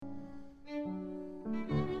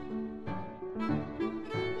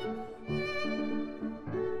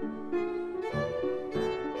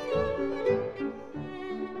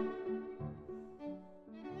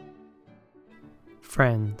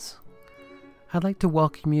Friends, I'd like to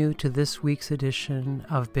welcome you to this week's edition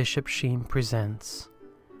of Bishop Sheen Presents,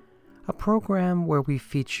 a program where we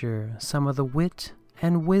feature some of the wit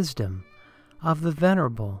and wisdom of the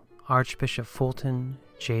Venerable Archbishop Fulton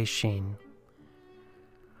J. Sheen.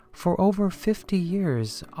 For over 50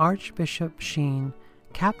 years, Archbishop Sheen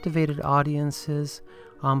captivated audiences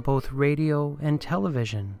on both radio and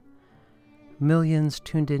television. Millions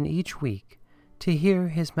tuned in each week to hear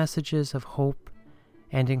his messages of hope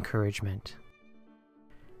and encouragement.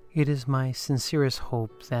 It is my sincerest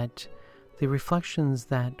hope that the reflections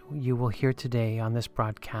that you will hear today on this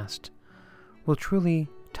broadcast will truly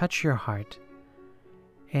touch your heart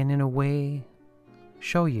and in a way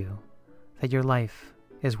show you that your life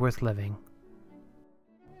is worth living.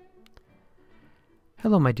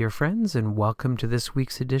 Hello, my dear friends, and welcome to this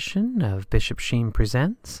week's edition of Bishop Sheen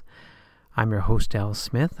Presents. I'm your host, Al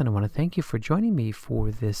Smith, and I want to thank you for joining me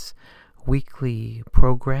for this weekly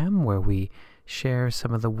program where we share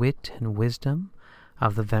some of the wit and wisdom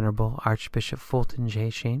of the Venerable Archbishop Fulton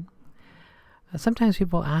J. Sheen. Sometimes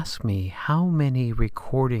people ask me how many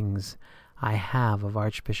recordings I have of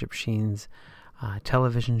Archbishop Sheen's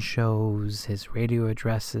television shows, his radio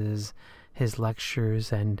addresses, his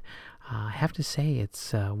lectures, and I have to say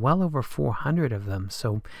it's well over 400 of them,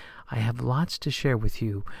 so I have lots to share with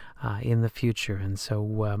you in the future, and so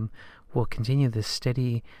we'll continue this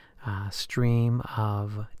steady stream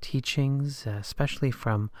of teachings, especially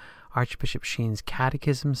from Archbishop Sheen's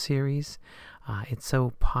Catechism series. It's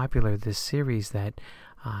so popular, this series, that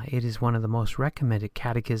it is one of the most recommended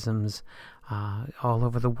catechisms all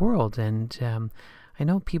over the world. And I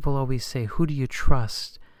know people always say, who do you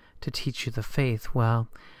trust to teach you the faith? Well,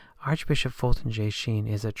 Archbishop Fulton J. Sheen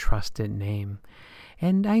is a trusted name.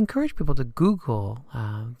 And I encourage people to Google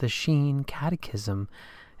the Sheen Catechism,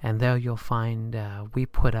 and there you'll find we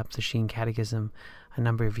put up the Sheen Catechism a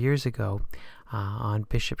number of years ago on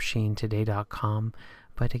bishopsheentoday.com.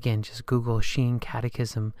 But again, just Google Sheen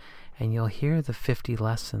Catechism, and you'll hear the 50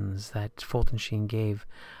 lessons that Fulton Sheen gave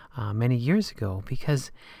many years ago, because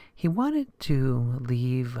he wanted to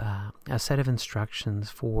leave a set of instructions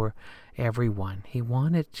for everyone. He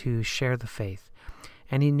wanted to share the faith,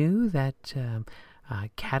 and he knew that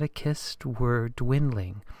catechists were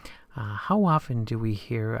dwindling. How often do we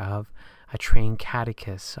hear of a trained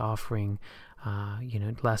catechist offering,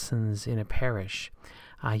 lessons in a parish?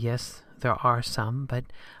 Yes, there are some, but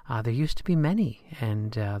there used to be many,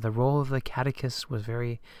 and the role of the catechist was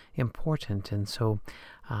very important. And so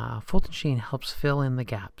Fulton Sheen helps fill in the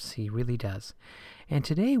gaps. He really does. And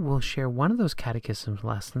today we'll share one of those catechism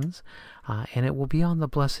lessons, and it will be on the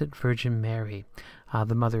Blessed Virgin Mary,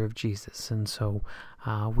 the Mother of Jesus. And so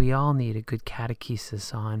we all need a good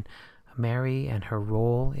catechesis on Mary and her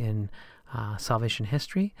role in salvation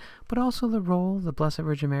history, but also the role the Blessed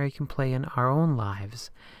Virgin Mary can play in our own lives.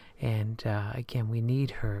 And again, we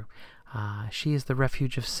need her. She is the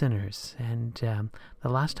refuge of sinners. And the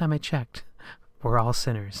last time I checked, we're all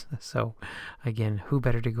sinners. So again, who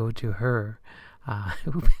better to go to her?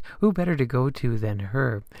 Who better to go to than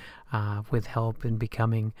her with help in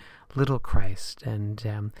becoming little Christ?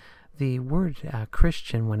 And the word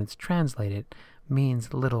Christian, when it's translated,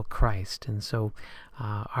 means little Christ. And so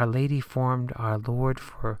Our Lady formed our Lord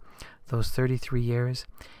for those 33 years,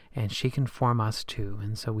 and she can form us too,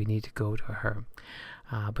 and so we need to go to her.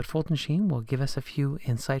 But Fulton Sheen will give us a few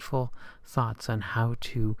insightful thoughts on how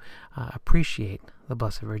to appreciate the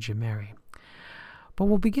Blessed Virgin Mary. But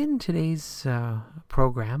we'll begin today's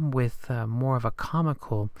program with more of a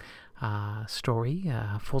comical story.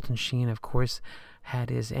 Fulton Sheen, of course, had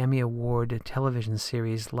his Emmy Award television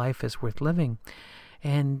series, Life is Worth Living.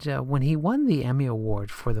 And when he won the Emmy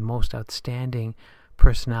Award for the most outstanding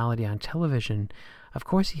personality on television, of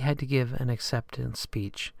course he had to give an acceptance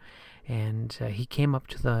speech. And he came up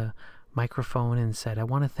to the microphone and said, "I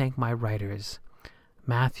want to thank my writers,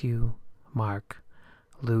 Matthew, Mark,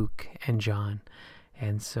 Luke, and John."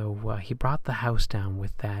 And so he brought the house down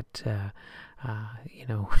with that,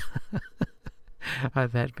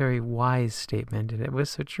 that very wise statement. And it was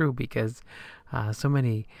so true, because so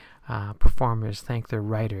many performers thank their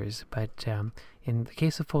writers. But in the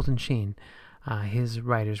case of Fulton Sheen, his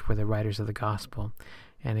writers were the writers of the gospel.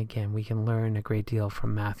 And again, we can learn a great deal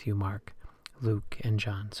from Matthew, Mark, Luke, and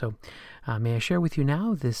John. So may I share with you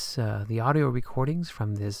now the audio recordings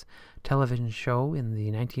from this television show in the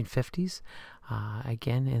 1950s.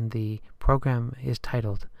 Again, and the program is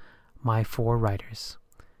titled My Four Writers.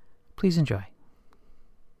 Please enjoy.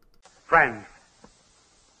 Friends,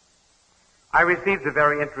 I received a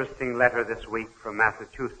very interesting letter this week from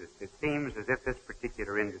Massachusetts. It seems as if this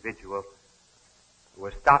particular individual who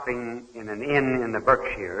was stopping in an inn in the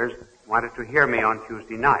Berkshires, wanted to hear me on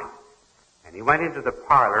Tuesday night. And he went into the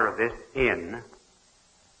parlor of this inn,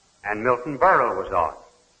 and Milton Berle was on.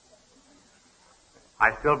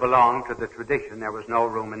 I still belong to the tradition there was no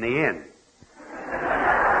room in the inn.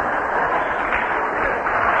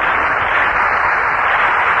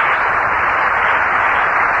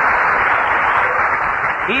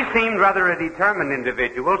 He seemed rather a determined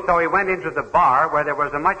individual, so he went into the bar where there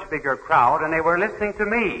was a much bigger crowd, and they were listening to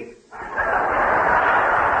me.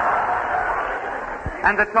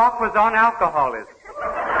 And the talk was on alcoholism.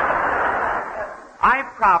 I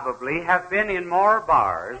probably have been in more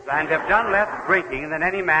bars and have done less drinking than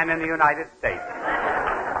any man in the United States.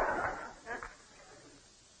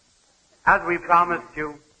 As we promised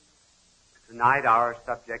you, tonight our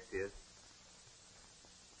subject is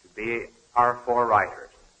to be our four writers.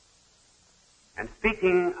 And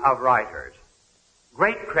speaking of writers,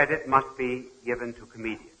 great credit must be given to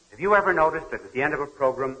comedians. Have you ever noticed that at the end of a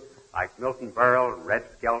program, like Milton Berle and Red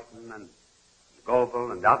Skelton and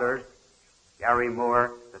Goebel and others, Gary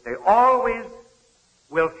Moore, that they always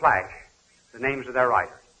will flash the names of their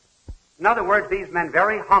writers? In other words, these men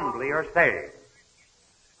very humbly are saying,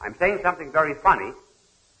 I'm saying something very funny,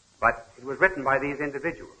 but it was written by these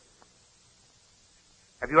individuals.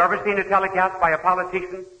 Have you ever seen a telecast by a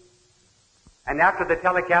politician? And after the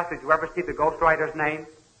telecast, did you ever see the ghostwriter's name?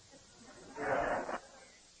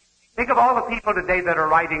 Think of all the people today that are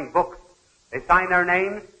writing books. They sign their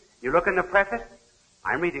names. You look in the preface.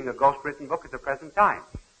 I'm reading a ghost-written book at the present time.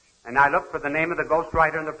 And I look for the name of the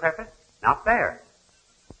ghostwriter in the preface. Not there.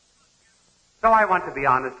 So I want to be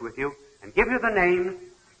honest with you and give you the names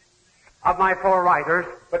of my four writers.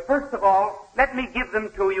 But first of all, let me give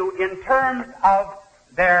them to you in terms of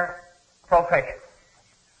their profession.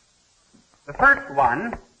 The first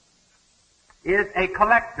one is a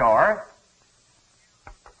collector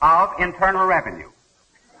of internal revenue.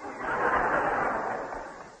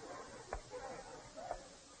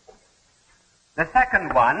 The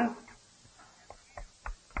second one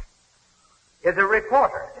is a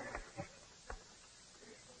reporter.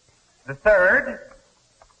 The third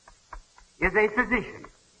is a physician.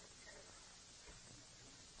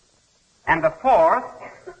 And the fourth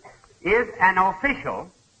is an official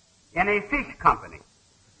in a fish company.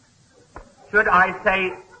 Should I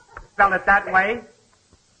spell it that way?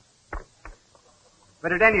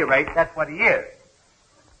 But at any rate, that's what he is.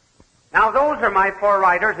 Now, those are my four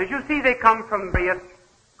writers. As you see, they come from various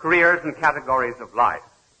careers and categories of life.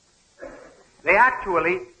 They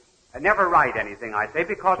actually never write anything, I say,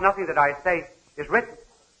 because nothing that I say is written.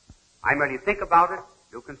 I merely think about it,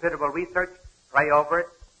 do considerable research, pray over it,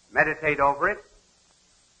 meditate over it,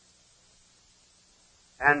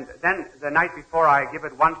 and then the night before I give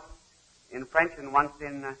it once in French and once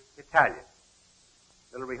in Italian.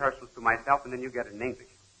 Little rehearsals to myself, and then you get it in English.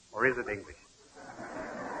 Or is it English?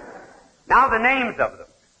 Now the names of them.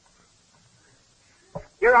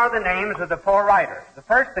 Here are the names of the four writers. The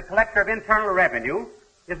first, the collector of internal revenue,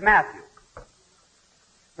 is Matthew.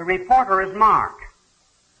 The reporter is Mark.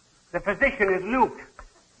 The physician is Luke.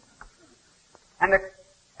 And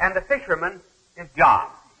the fisherman is John.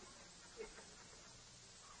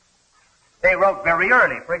 They wrote very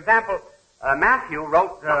early. For example, Matthew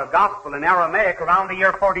wrote the Gospel in Aramaic around the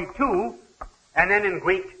year 42, and then in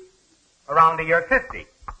Greek around the year 50.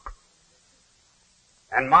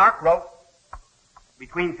 And Mark wrote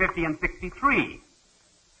between 50 and 63.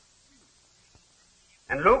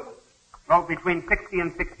 And Luke wrote between 60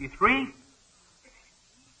 and 63.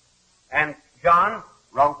 And John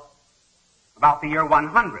wrote about the year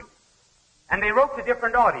 100. And they wrote to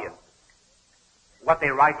different audiences. What they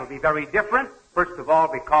write will be very different. First of all,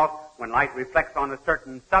 because when light reflects on a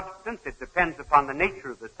certain substance, it depends upon the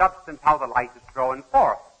nature of the substance, how the light is thrown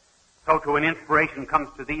forth. So to an inspiration comes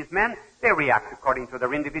to these men, they react according to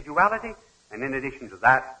their individuality, and in addition to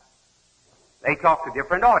that, they talk to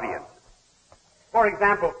different audiences. For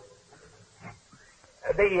example,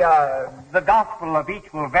 the gospel of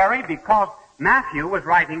each will vary because Matthew was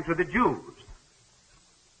writing to the Jews.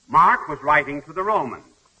 Mark was writing to the Romans.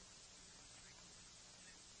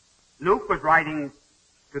 Luke was writing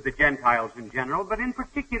to the Gentiles in general, but in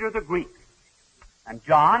particular the Greeks. And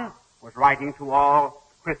John was writing to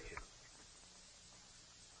all Christians.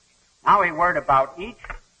 Now a word about each.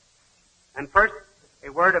 And first, a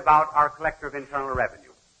word about our collector of internal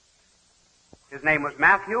revenue. His name was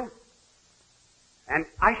Matthew. And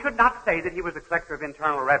I should not say that he was a collector of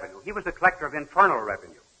internal revenue. He was a collector of infernal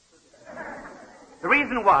revenue. The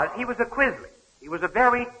reason was he was a quisling. He was a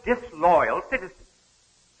very disloyal citizen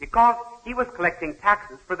because he was collecting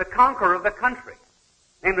taxes for the conqueror of the country,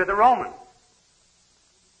 namely the Romans.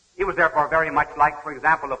 He was therefore very much like, for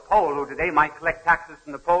example, a Pole who today might collect taxes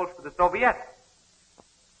from the Poles for the Soviets.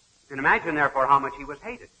 You can imagine, therefore, how much he was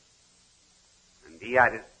hated. And he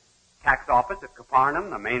had his tax office at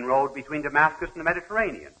Capernaum, the main road between Damascus and the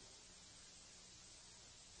Mediterranean.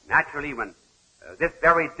 Naturally, when this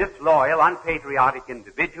very disloyal, unpatriotic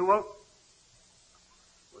individual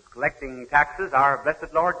was collecting taxes, our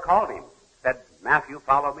blessed Lord called him, said, Matthew,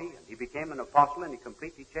 follow me, and he became an apostle, and he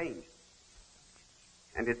completely changed.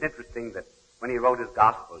 And it's interesting that when he wrote his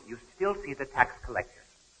gospel, you still see the tax collectors.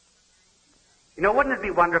 You know, wouldn't it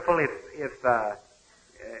be wonderful if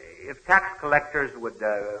tax collectors would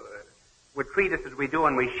treat us as we do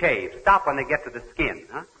when we shave, stop when they get to the skin,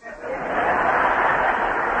 huh?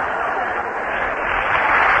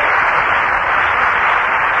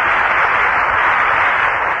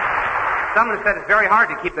 Someone said it's very hard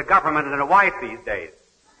to keep the government and a wife these days.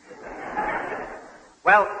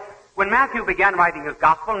 Well, when Matthew began writing his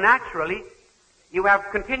gospel, naturally, you have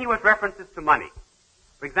continuous references to money.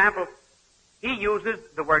 For example, he uses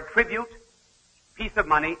the word tribute, piece of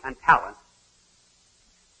money, and talent,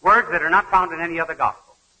 words that are not found in any other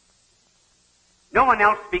gospel. No one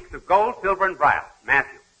else speaks of gold, silver, and brass.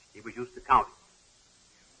 Matthew, he was used to counting.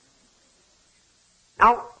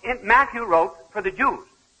 Now, Matthew wrote for the Jews.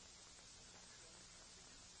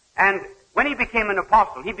 And when he became an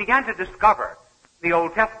apostle, he began to discover the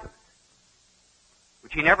Old Testament,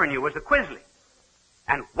 which he never knew was a quizly.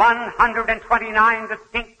 And 129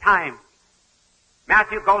 distinct times,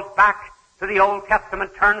 Matthew goes back to the Old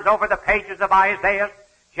Testament, turns over the pages of Isaiah,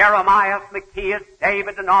 Jeremiah, Zacchaeus,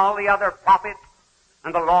 David, and all the other prophets,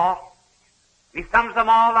 and the law. He sums them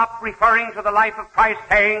all up, referring to the life of Christ,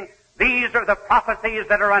 saying, these are the prophecies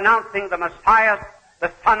that are announcing the Messiah,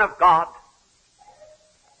 the Son of God.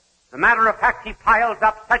 As a matter of fact, he piles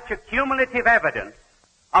up such a cumulative evidence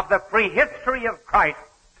of the prehistory of Christ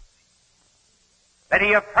that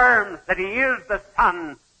he affirms that he is the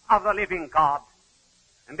Son of the living God.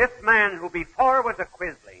 And this man who before was a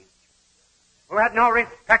quisling, who had no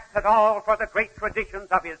respect at all for the great traditions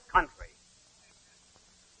of his country,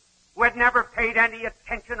 who had never paid any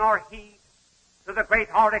attention or heed to the great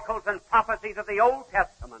oracles and prophecies of the Old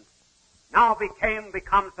Testament, now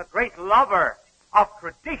becomes a great lover of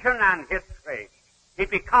tradition and history. He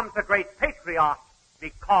becomes a great patriot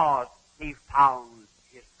because he found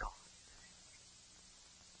his God.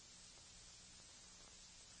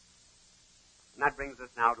 And that brings us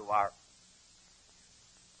now to our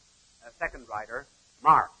second writer,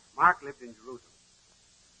 Mark. Mark lived in Jerusalem.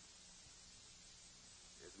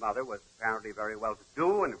 His mother was apparently very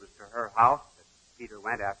well-to-do, and it was to her house that Peter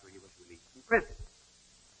went after he was released from prison.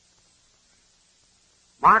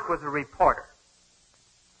 Mark was a reporter.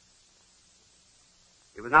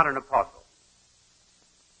 He was not an apostle.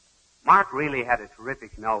 Mark really had a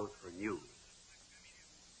terrific nose for news.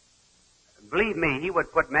 And believe me, he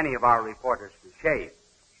would put many of our reporters to shame.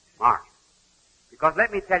 Mark. Because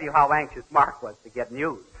let me tell you how anxious Mark was to get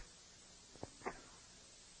news.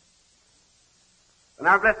 When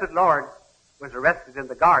our blessed Lord was arrested in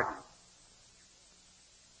the garden,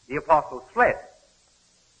 the apostles fled.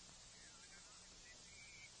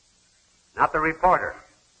 Not the reporter.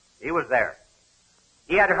 He was there.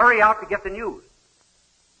 He had to hurry out to get the news.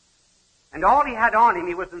 And all he had on him,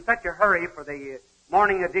 he was in such a hurry for the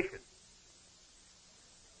morning edition.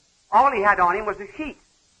 All he had on him was a sheet.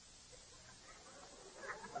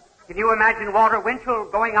 Can you imagine Walter Winchell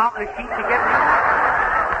going out in a sheet to get news?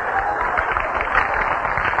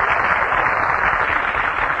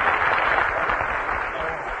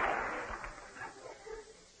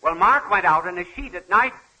 Well, Mark went out in a sheet at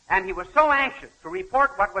night, and he was so anxious to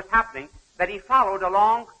report what was happening that he followed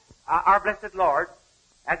along our blessed Lord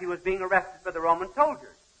as he was being arrested by the Roman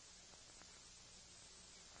soldiers.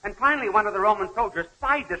 And finally, one of the Roman soldiers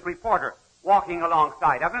spied this reporter walking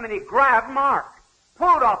alongside of him, and he grabbed Mark,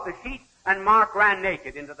 pulled off the sheet, and Mark ran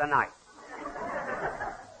naked into the night.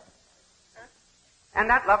 And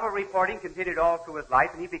that love of reporting continued all through his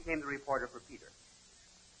life, and he became the reporter for Peter.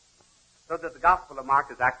 So that the Gospel of Mark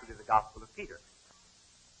is actually the Gospel of Peter.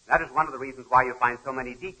 That is one of the reasons why you find so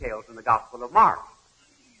many details in the Gospel of Mark.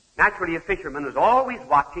 Naturally, a fisherman is always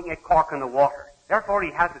watching a cork in the water. Therefore,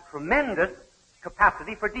 he has a tremendous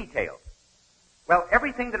capacity for details. Well,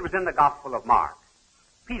 everything that was in the Gospel of Mark,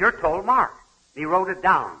 Peter told Mark. He wrote it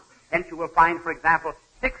down. Hence, you will find, for example,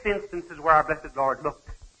 6 instances where our blessed Lord looked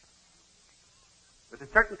with a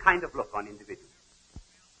certain kind of look on individuals.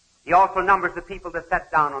 He also numbers the people that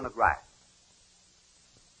sat down on the grass.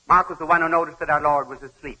 Mark was the one who noticed that our Lord was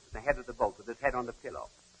asleep at the head of the boat with his head on the pillow.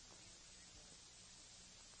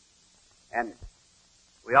 And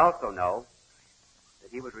we also know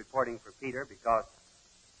that he was reporting for Peter because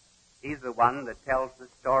he's the one that tells the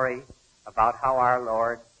story about how our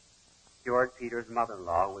Lord cured Peter's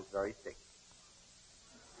mother-in-law, who was very sick.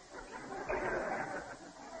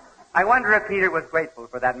 I wonder if Peter was grateful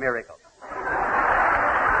for that miracle.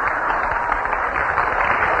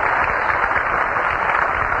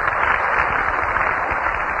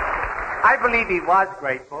 I believe he was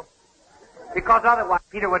grateful, because otherwise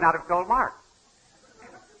Peter would not have told Mark.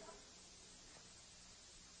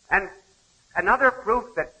 And another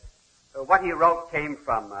proof that what he wrote came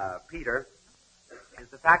from Peter is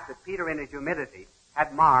the fact that Peter, in his humility,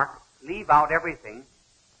 had Mark leave out everything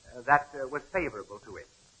that was favorable to it.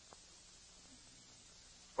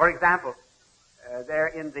 For example, there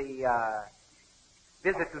in the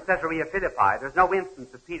visit to Caesarea Philippi, there's no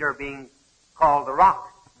instance of Peter being called the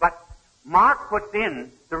rock, but Mark puts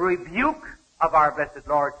in the rebuke of our blessed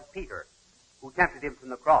Lord to Peter, who tempted him from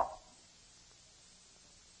the cross.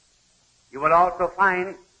 You will also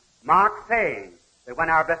find Mark saying that when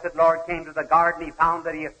our blessed Lord came to the garden, he found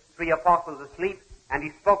that he had 3 apostles asleep, and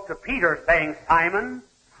he spoke to Peter, saying, Simon,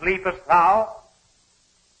 sleepest thou?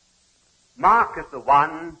 Mark is the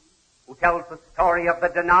one who tells the story of the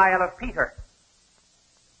denial of Peter.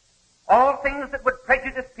 All things that would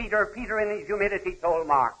prejudice Peter, Peter in his humility told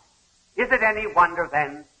Mark. Is it any wonder,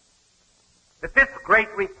 then, that this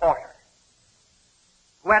great reporter,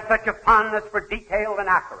 who had such a fondness for detail and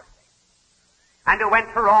accuracy, and who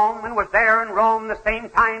went to Rome and was there in Rome the same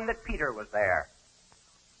time that Peter was there,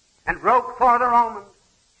 and wrote for the Romans,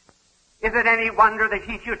 is it any wonder that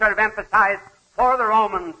he should have emphasized for the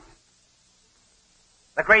Romans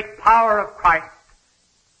the great power of Christ?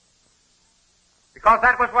 Because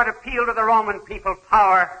that was what appealed to the Roman people,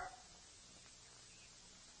 power.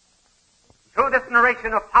 Through this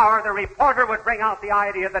narration of power, the reporter would bring out the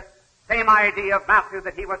idea, that same idea of Matthew,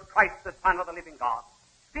 that he was Christ, the Son of the living God.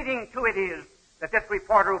 Fitting too it is that this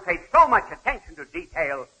reporter, who paid so much attention to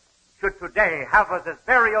detail, should today have as his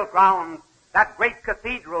burial ground that great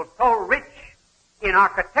cathedral so rich in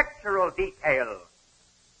architectural detail,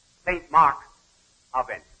 St. Mark of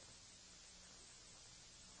Venice.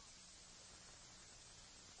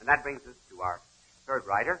 And that brings us to our third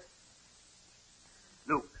writer,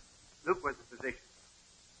 Luke. Luke was a physician.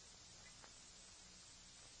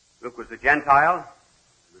 Luke was a Gentile.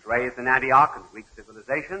 He was raised in Antioch in Greek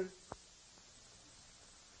civilization.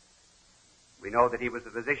 We know that he was a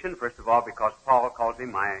physician, first of all, because Paul calls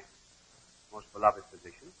him my most beloved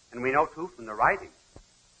physician. And we know, too, from the writings.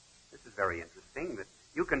 This is very interesting, that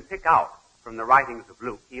you can pick out from the writings of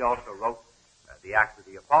Luke. He also wrote the Acts of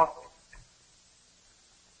the Apostles.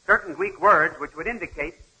 Certain Greek words which would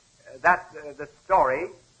indicate that the story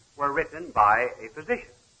were written by a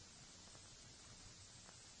physician.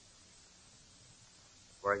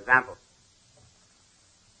 For example,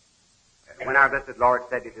 when our blessed Lord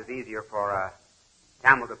said it is easier for a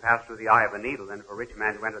camel to pass through the eye of a needle than for a rich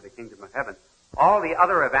man to enter the kingdom of heaven, all the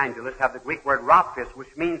other evangelists have the Greek word rhoptis,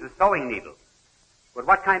 which means a sewing needle. But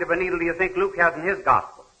what kind of a needle do you think Luke has in his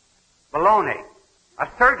gospel? Baloney, a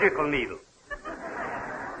surgical needle.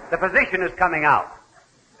 The physician is coming out.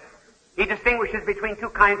 He distinguishes between 2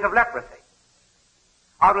 kinds of leprosy.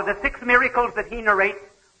 Out of the 6 miracles that he narrates,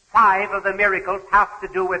 5 of the miracles have to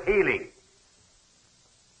do with healing.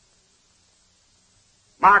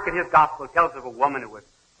 Mark in his gospel tells of a woman who was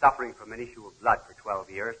suffering from an issue of blood for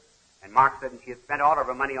 12 years, and Mark said she had spent all of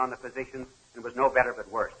her money on the physicians and was no better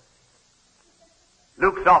but worse.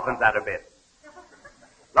 Luke softens that a bit.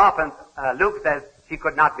 Luke says she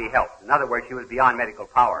could not be helped. In other words, she was beyond medical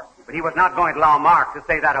power. But he was not going to allow Mark to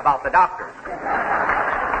say that about the doctors.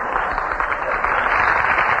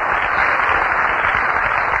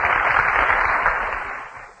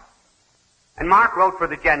 And Mark wrote for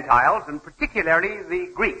the Gentiles, and particularly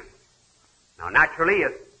the Greeks. Now, naturally,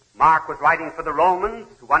 as Mark was writing for the Romans,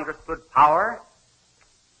 who understood power,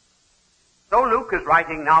 so Luke is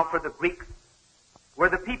writing now for the Greeks, who were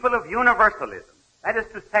the people of universalism. That is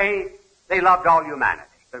to say, they loved all humanity.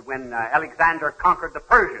 But when Alexander conquered the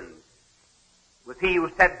Persians, it was he who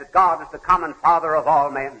said that God is the common father of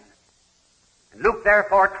all men. And Luke,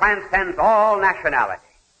 therefore, transcends all nationality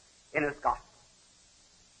in his gospel.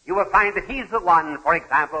 You will find that he's the one, for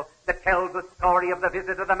example, that tells the story of the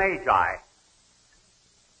visit of the Magi.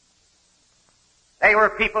 They were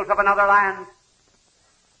peoples of another land.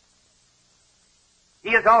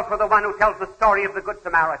 He is also the one who tells the story of the Good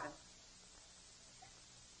Samaritan.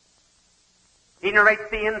 He narrates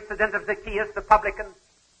the incident of Zacchaeus the publican,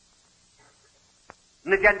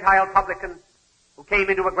 and the Gentile publican who came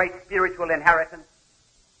into a great spiritual inheritance.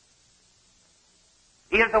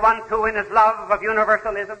 He is the one, too, in his love of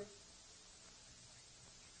universalism,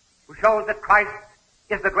 who shows that Christ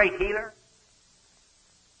is the great healer,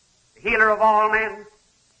 the healer of all men.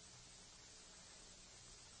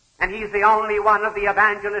 And he's the only one of the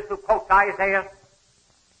evangelists who quotes Isaiah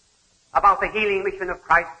about the healing mission of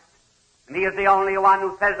Christ. And he is the only one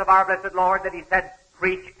who says of our blessed Lord that he said,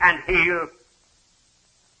 preach and heal.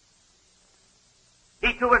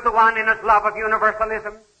 He too is the one in his love of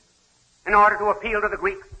universalism, in order to appeal to the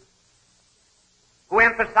Greeks, who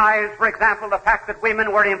emphasized, for example, the fact that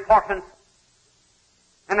women were important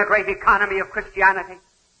in the great economy of Christianity.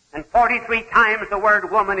 And 43 times the word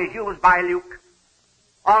woman is used by Luke.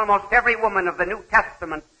 Almost every woman of the New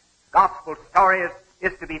Testament gospel stories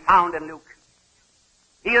is to be found in Luke.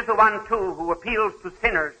 He is the one, too, who appeals to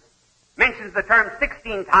sinners, mentions the term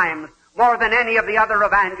 16 times, more than any of the other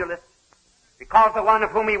evangelists, because the one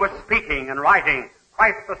of whom he was speaking and writing,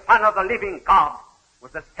 Christ the Son of the living God,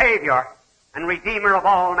 was the Savior and Redeemer of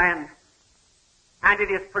all men. And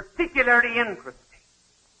it is particularly interesting.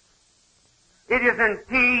 It is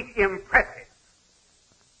indeed impressive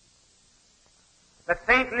that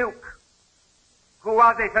St. Luke, who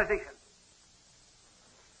was a physician,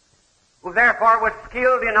 who therefore was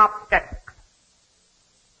skilled in obstetrics,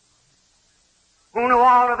 who knew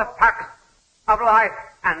all of the facts of life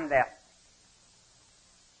and death,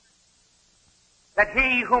 that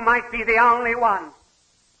he who might be the only one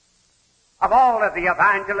of all of the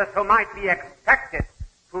evangelists who might be expected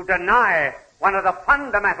to deny one of the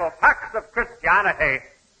fundamental facts of Christianity,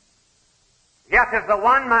 yet is the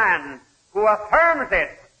one man who affirms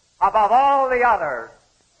it above all the others,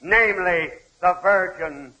 namely the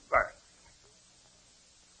virgin birth.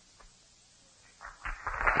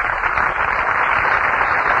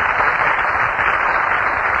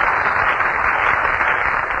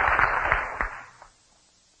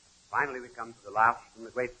 Finally, we come to the last and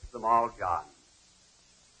the greatest of them all, John.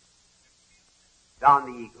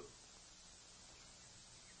 John the eagle.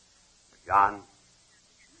 John,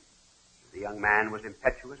 the young man, was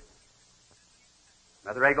impetuous,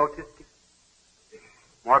 rather egotistic,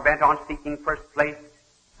 more bent on seeking first place,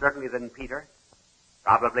 certainly, than Peter.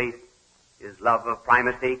 Probably his love of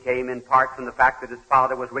primacy came in part from the fact that his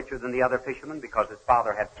father was richer than the other fishermen because his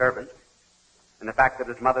father had servants, and the fact that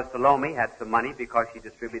his mother Salome had some money because she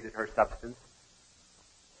distributed her substance.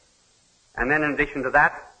 And then in addition to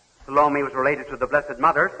that, Salome was related to the Blessed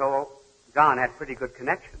Mother, so John had pretty good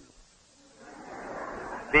connections,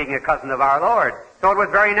 being a cousin of our Lord. So it was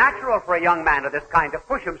very natural for a young man of this kind to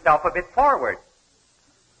push himself a bit forward.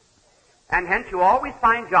 And hence you always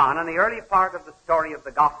find John in the early part of the story of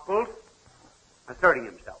the Gospels asserting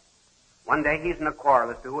himself. One day he's in a quarrel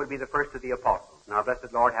as to who would be the first of the apostles, and our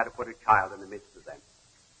blessed Lord had to put a child in the midst of them.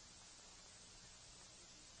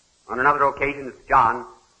 On another occasion, it's John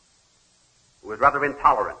who was rather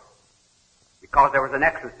intolerant because there was an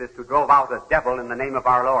exorcist who drove out a devil in the name of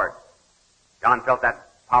our Lord. John felt that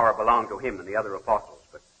power belonged to him and the other apostles,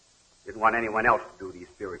 but didn't want anyone else to do these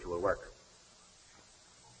spiritual works.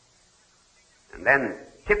 And then,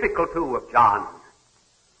 typical too of John,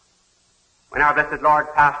 when our blessed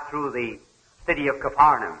Lord passed through the city of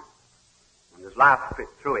Capernaum, on his last trip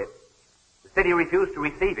through it, the city refused to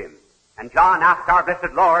receive him. And John asked our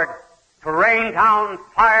blessed Lord to rain down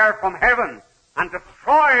fire from heaven and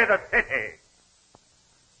destroy the city.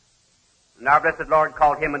 And our blessed Lord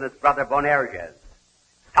called him and his brother Boanerges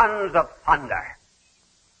sons of thunder.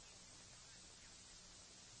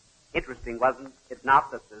 Interesting, wasn't it not,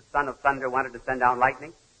 that the son of thunder wanted to send down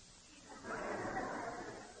lightning?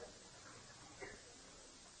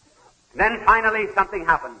 Then finally something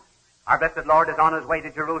happened. Our blessed Lord is on his way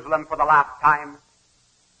to Jerusalem for the last time,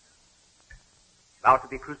 about to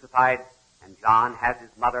be crucified, and John has his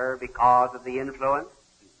mother, because of the influence,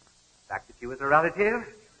 the fact that she was a relative,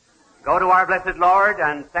 go to our blessed Lord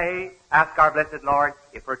and ask our blessed Lord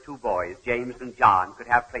if her two boys, James and John, could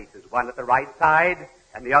have places, one at the right side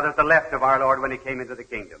and the other at the left of our Lord when he came into the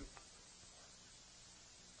kingdom.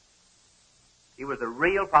 She was a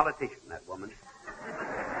real politician, that woman.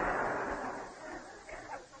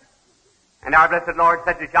 And our blessed Lord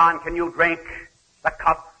said to John, can you drink the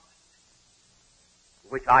cup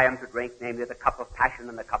which I am to drink, namely the cup of passion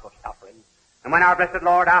and the cup of suffering? And when our blessed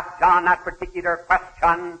Lord asked John that particular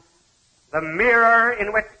question, the mirror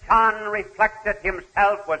in which John reflected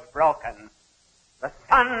himself was broken. The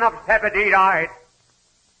son of Zebedee died.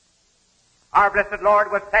 Our blessed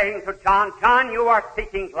Lord was saying to John, John, you are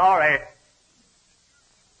seeking glory.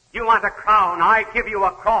 You want a crown. I give you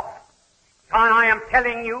a cross. John, I am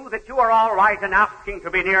telling you that you are all right in asking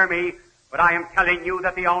to be near me, but I am telling you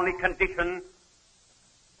that the only condition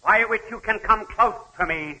by which you can come close to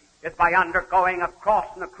me is by undergoing a cross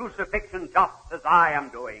and a crucifixion just as I am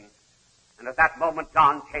doing. And at that moment,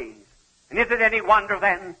 John changed. And is it any wonder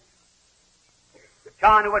then that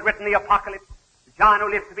John, who had written the Apocalypse, John, who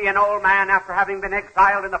lived to be an old man after having been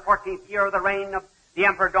exiled in the 14th year of the reign of the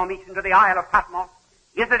Emperor Domitian to the Isle of Patmos,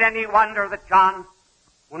 is it any wonder that John,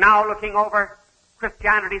 who now looking over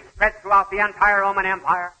Christianity spread throughout the entire Roman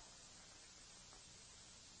Empire,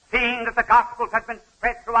 seeing that the Gospels had been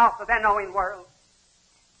spread throughout the then knowing world,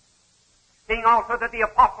 seeing also that the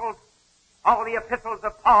apostles, all the epistles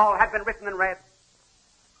of Paul had been written and read,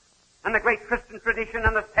 and the great Christian tradition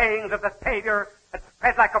and the sayings of the Savior had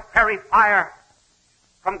spread like a prairie fire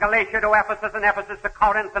from Galatia to Ephesus and Ephesus to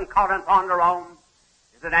Corinth and Corinth on to Rome.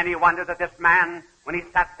 Is it any wonder that this man, when he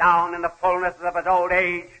sat down in the fullness of his old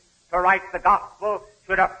age to write the gospel,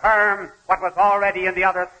 should affirm what was already in the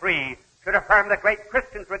other three, should affirm the great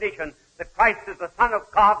Christian tradition that Christ is the Son of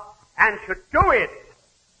God, and should do it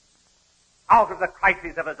out of the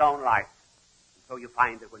crises of his own life? And so you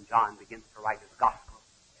find that when John begins to write his gospel,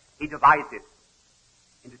 he divides it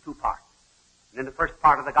into two parts. And in the first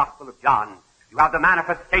part of the Gospel of John, you have the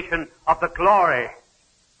manifestation of the glory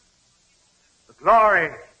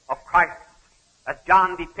of Christ, as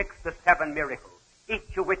John depicts the 7 miracles,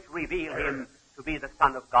 each of which reveal him to be the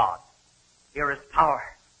Son of God. Here is power,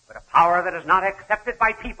 but a power that is not accepted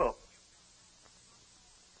by people.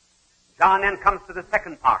 John then comes to the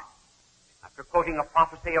second part, after quoting a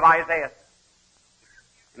prophecy of Isaiah.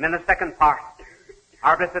 And in the second part,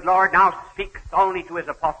 our blessed Lord now speaks only to his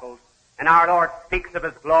apostles, and our Lord speaks of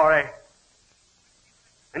his glory.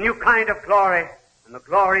 A new kind of glory, and the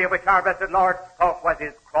glory of which our blessed Lord spoke was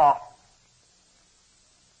his cross.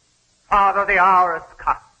 Father, the hour is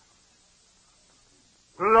come.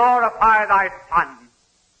 Glorify thy Son.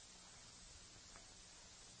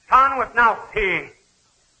 John was now seeing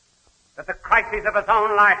that the crisis of his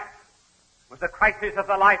own life was the crisis of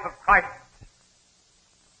the life of Christ.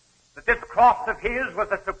 That this cross of his was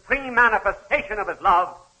the supreme manifestation of his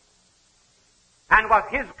love, and was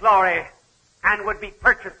his glory, and would be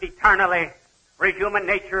purchased eternally for human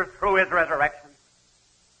nature through his resurrection.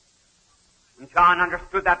 And John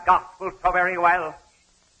understood that gospel so very well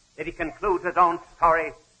that he concludes his own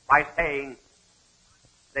story by saying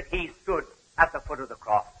that he stood at the foot of the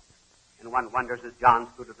cross. And one wonders, as John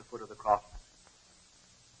stood at the foot of the cross,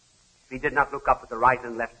 he did not look up at the right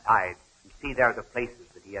and left side and see there the places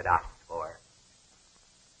that he had asked for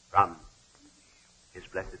from his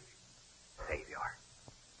blessed Savior,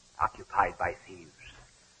 occupied by thieves.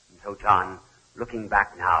 And so John, looking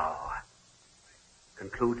back now,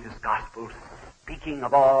 concludes his gospel speaking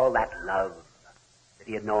of all that love that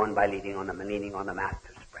he had known by leaning on the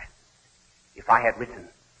Master's breast. If I had written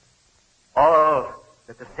all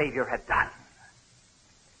that the Savior had done,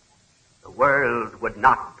 the world would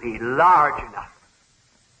not be large enough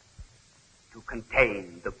to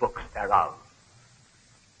contain the books thereof.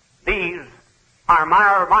 These are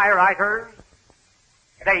my writers.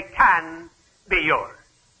 They can be yours.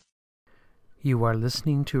 You are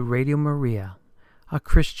listening to Radio Maria, a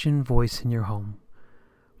Christian voice in your home.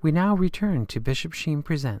 We now return to Bishop Sheen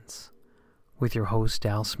Presents with your host,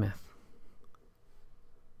 Al Smith.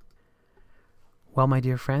 Well, my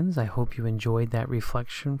dear friends, I hope you enjoyed that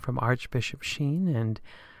reflection from Archbishop Sheen, and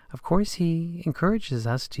of course he encourages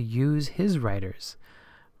us to use his writers,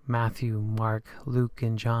 Matthew, Mark, Luke,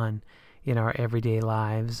 and John, in our everyday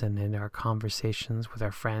lives and in our conversations with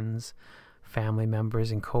our friends, family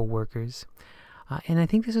members, and co-workers. And I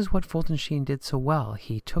think this is what Fulton Sheen did so well.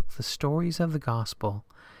 He took the stories of the gospel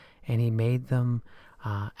and he made them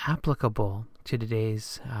applicable to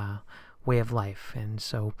today's way of life. And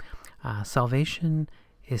so salvation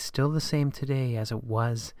is still the same today as it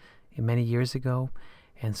was many years ago.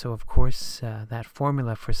 And so, of course, that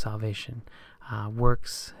formula for salvation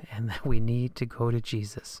works, and that we need to go to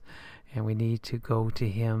Jesus. And we need to go to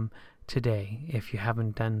him today, if you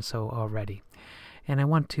haven't done so already. And I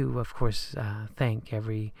want to, of course, thank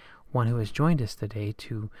everyone who has joined us today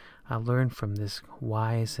to learn from this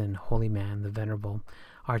wise and holy man, the Venerable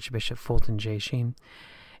Archbishop Fulton J. Sheen.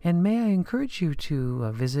 And may I encourage you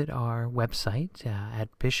to visit our website at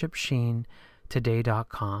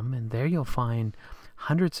bishopsheentoday.com, and there you'll find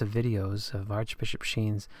hundreds of videos of Archbishop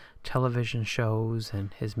Sheen's television shows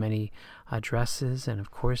and his many addresses. And of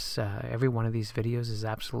course, every one of these videos is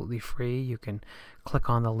absolutely free. You can click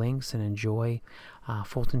on the links and enjoy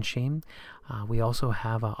Fulton Sheen. We also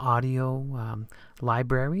have an audio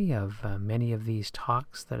library of many of these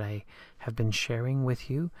talks that I have been sharing with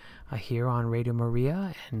you here on Radio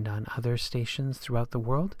Maria and on other stations throughout the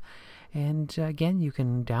world. And again, you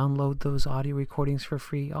can download those audio recordings for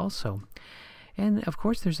free also. And of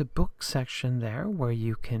course, there's a book section there where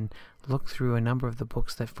you can look through a number of the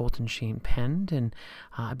books that Fulton Sheen penned. And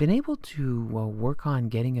I've been able to work on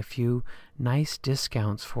getting a few nice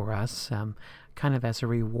discounts for us, kind of as a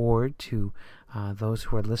reward to those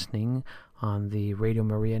who are listening on the Radio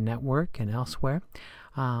Maria Network and elsewhere.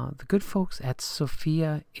 The good folks at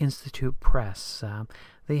Sophia Institute Press,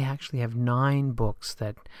 they actually have 9 books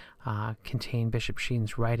that contain Bishop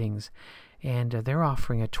Sheen's writings, and they're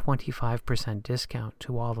offering a 25% discount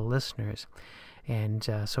to all the listeners. And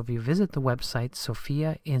so if you visit the website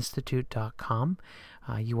sophiainstitute.com,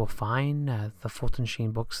 you will find the Fulton Sheen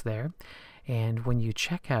books there. And when you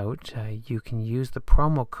check out, you can use the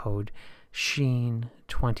promo code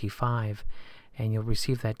SHEEN25, and you'll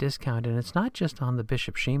receive that discount. And it's not just on the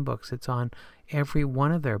Bishop Sheen books, it's on every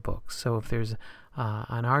one of their books. So if there's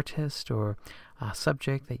an artist or a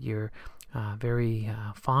subject that you're very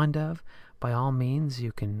fond of, by all means,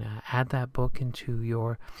 you can add that book into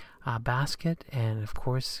your basket and, of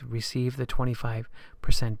course, receive the 25%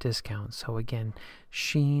 discount. So again,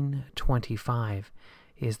 SHEEN25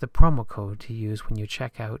 is the promo code to use when you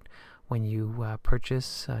check out, when you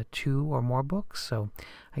purchase 2 or more books. So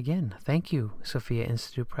again, thank you, Sophia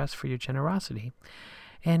Institute Press, for your generosity.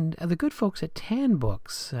 And the good folks at Tan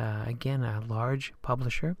Books, again, a large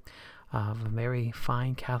publisher of very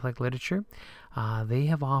fine Catholic literature, they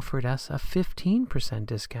have offered us a 15%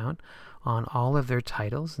 discount on all of their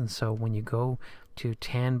titles. And so when you go to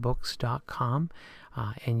tanbooks.com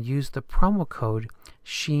and use the promo code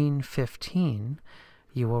SHEEN15,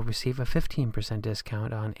 you will receive a 15%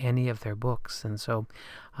 discount on any of their books. And so,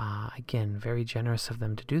 again, very generous of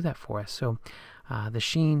them to do that for us. So the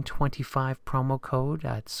SHEEN25 promo code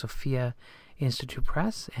at Sophia Institute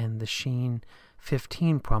Press and the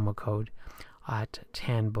SHEEN15 promo code at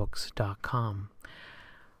tanbooks.com.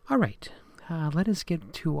 All right, let us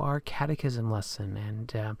get to our catechism lesson,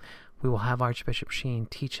 and we will have Archbishop Sheen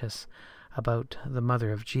teach us about the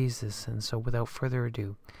Mother of Jesus. And so without further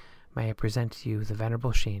ado, may I present to you the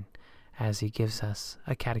Venerable Sheen as he gives us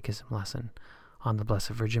a catechism lesson on the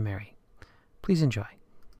Blessed Virgin Mary. Please enjoy.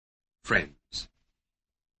 Friends,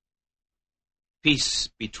 peace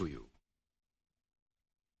be to you.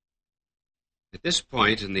 At this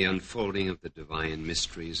point in the unfolding of the divine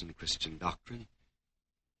mysteries and Christian doctrine,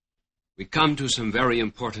 we come to some very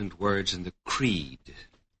important words in the Creed,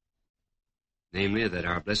 namely that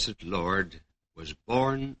our blessed Lord was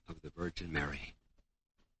born of the Virgin Mary.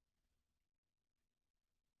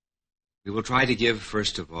 We will try to give,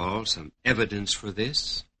 first of all, some evidence for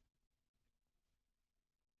this.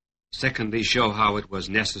 Secondly, show how it was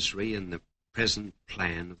necessary in the present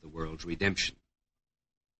plan of the world's redemption.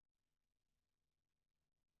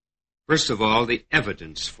 First of all, the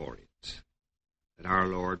evidence for it, that our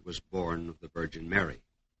Lord was born of the Virgin Mary.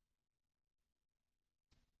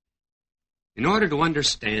 In order to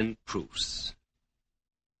understand proofs,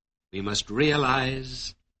 we must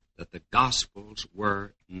realize that the Gospels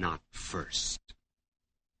were not first.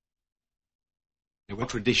 They were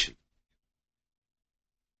tradition.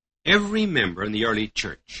 Every member in the early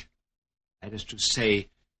church, that is to say,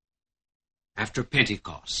 after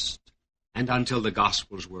Pentecost and until the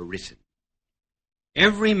Gospels were written,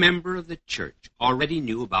 every member of the church already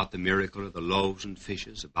knew about the miracle of the loaves and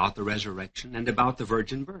fishes, about the resurrection, and about the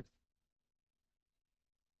virgin birth.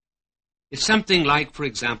 It's something like, for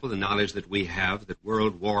example, the knowledge that we have that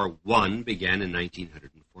World War I began in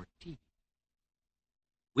 1914.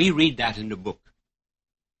 We read that in the book.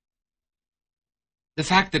 The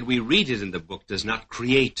fact that we read it in the book does not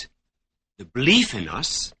create the belief in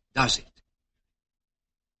us, does it?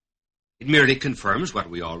 It merely confirms what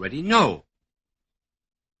we already know.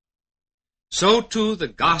 So, too, the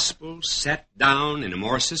Gospels set down in a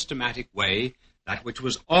more systematic way that which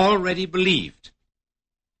was already believed.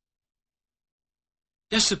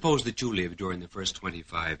 Just suppose that you lived during the first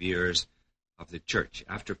 25 years of the church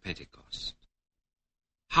after Pentecost.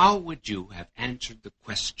 How would you have answered the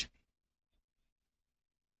question,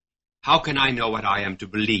 how can I know what I am to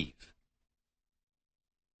believe?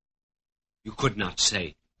 You could not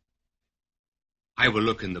say, I will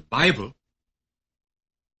look in the Bible.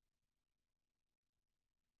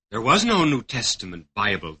 There was no New Testament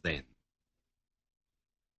Bible then.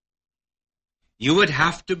 You would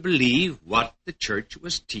have to believe what the church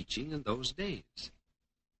was teaching in those days.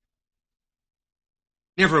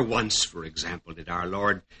 Never once, for example, did our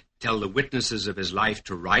Lord tell the witnesses of his life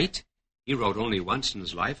to write. He wrote only once in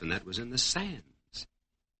his life, and that was in the sands.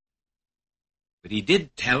 But he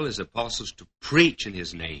did tell his apostles to preach in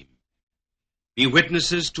his name, be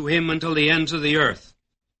witnesses to him until the ends of the earth.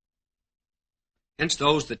 Hence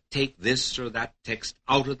those that take this or that text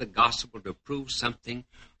out of the gospel to prove something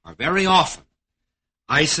are very often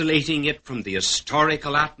isolating it from the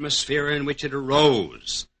historical atmosphere in which it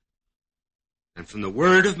arose and from the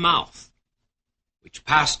word of mouth which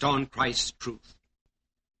passed on Christ's truth.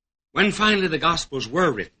 When finally the Gospels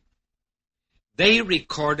were written, they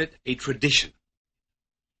recorded a tradition.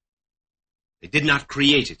 They did not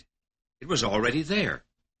create it. It was already there.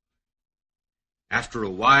 After a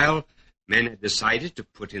while, men had decided to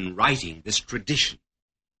put in writing this tradition.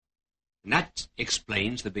 And that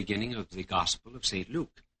explains the beginning of the Gospel of St.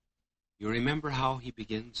 Luke. You remember how he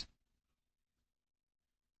begins?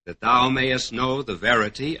 That thou mayest know the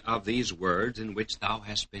verity of these words in which thou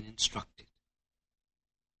hast been instructed.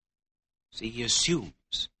 See, he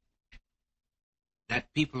assumes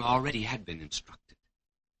that people already had been instructed.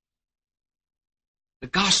 The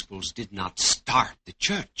Gospels did not start the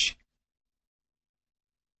church.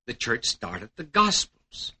 The church started the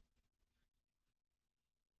Gospels.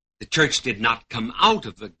 The church did not come out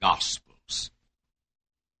of the Gospels.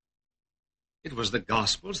 It was the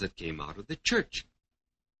Gospels that came out of the church.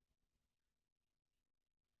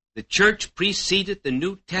 The church preceded the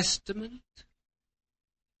New Testament,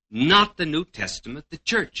 not the New Testament, the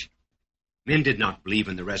church. Men did not believe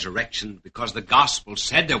in the resurrection because the gospel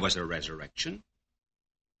said there was a resurrection.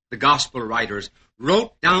 The gospel writers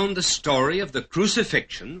wrote down the story of the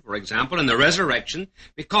crucifixion, for example, and the resurrection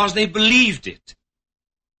because they believed it.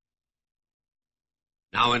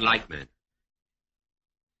 Now, in like manner,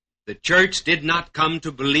 the church did not come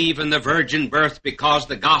to believe in the virgin birth because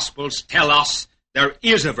the gospels tell us there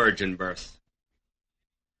is a virgin birth.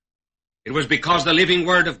 It was because the living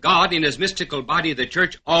word of God in his mystical body, the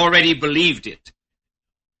church, already believed it.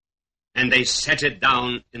 And they set it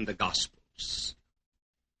down in the Gospels.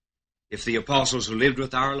 If the apostles who lived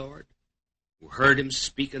with our Lord, who heard him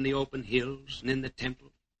speak in the open hills and in the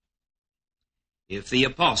temple, if the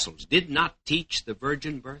apostles did not teach the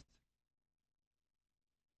virgin birth,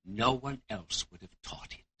 no one else would have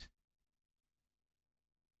taught it.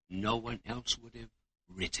 No one else would have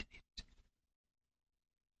written it.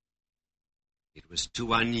 It was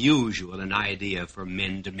too unusual an idea for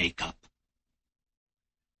men to make up.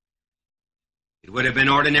 It would have been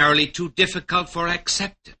ordinarily too difficult for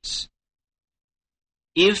acceptance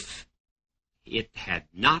if it had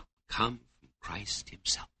not come from Christ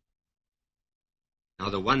himself. Now,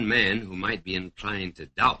 the one man who might be inclined to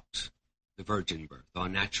doubt the virgin birth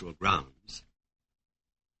on natural grounds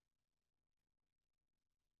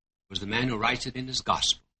was the man who writes it in his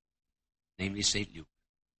gospel, namely St. Luke.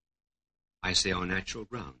 I say on natural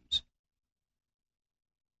grounds,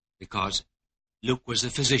 because Luke was a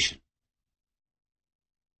physician.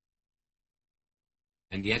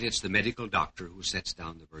 And yet it's the medical doctor who sets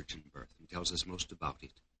down the virgin birth and tells us most about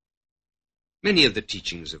it. Many of the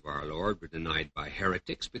teachings of our Lord were denied by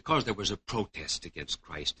heretics because there was a protest against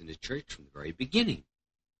Christ in the church from the very beginning.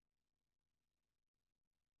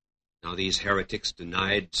 Now, these heretics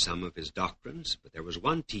denied some of his doctrines, but there was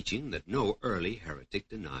one teaching that no early heretic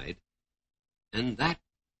denied, and that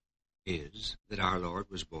is that our Lord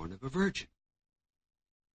was born of a virgin.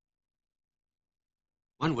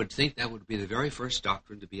 One would think that would be the very first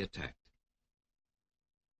doctrine to be attacked.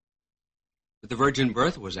 But the virgin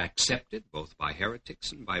birth was accepted both by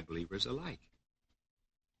heretics and by believers alike.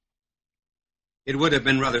 It would have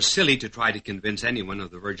been rather silly to try to convince anyone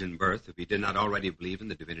of the virgin birth if he did not already believe in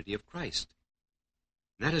the divinity of Christ.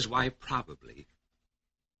 And that is why probably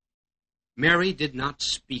Mary did not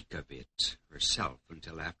speak of it herself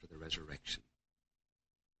until after the resurrection.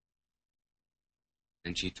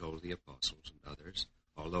 And she told the apostles and others,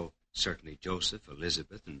 although certainly Joseph,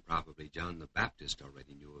 Elizabeth, and probably John the Baptist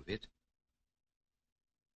already knew of it.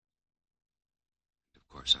 And of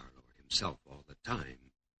course, our Lord himself all the time.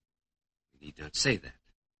 We need not say that.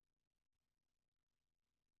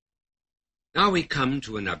 Now we come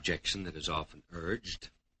to an objection that is often urged.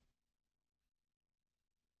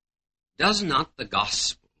 Does not the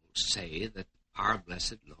gospel say that our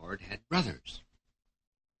blessed Lord had brothers?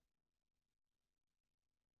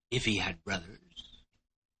 If he had brothers,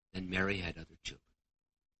 then Mary had other children.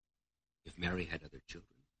 If Mary had other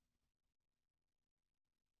children,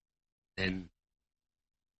 then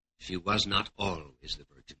she was not always the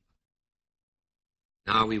Virgin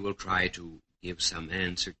Mother. Now we will try to give some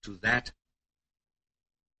answer to that.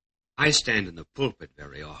 I stand in the pulpit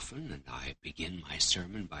very often, and I begin my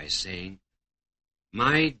sermon by saying,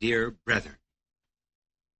 "My dear brethren."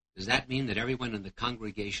 Does that mean that everyone in the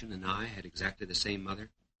congregation and I had exactly the same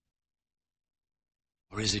mother?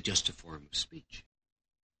 Or is it just a form of speech?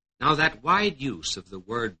 Now, that wide use of the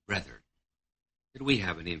word brethren that we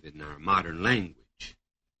have in our modern language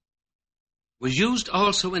was used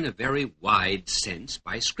also in a very wide sense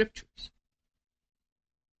by Scriptures.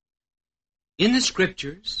 In the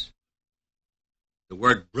Scriptures, the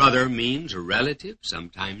word brother means a relative,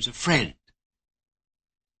 sometimes a friend.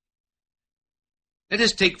 Let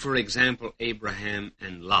us take, for example, Abraham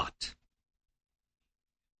and Lot.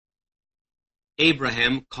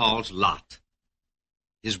 Abraham calls Lot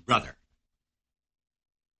his brother.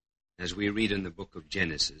 As we read in the book of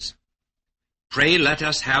Genesis, "Pray let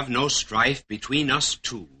us have no strife between us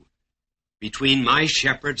two, between my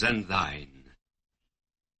shepherds and thine.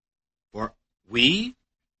 For we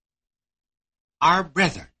are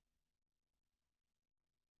brethren."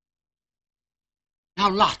 Now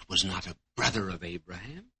Lot was not a brother of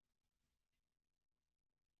Abraham.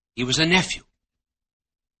 He was a nephew.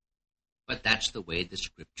 But that's the way the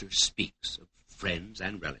Scripture speaks of friends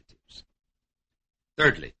and relatives.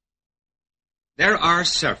 Thirdly, there are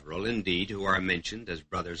several, indeed, who are mentioned as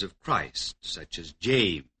brothers of Christ, such as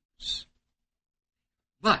James.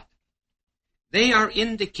 But they are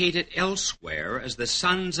indicated elsewhere as the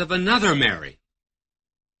sons of another Mary.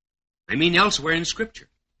 I mean elsewhere in Scripture.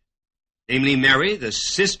 Namely, Mary, the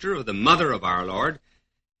sister of the mother of our Lord,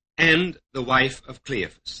 and the wife of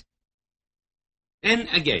Cleophas. And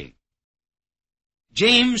again,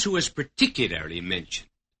 James, who is particularly mentioned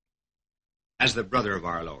as the brother of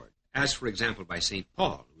our Lord, as, for example, by St.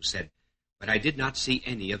 Paul, who said, "But I did not see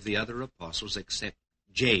any of the other apostles except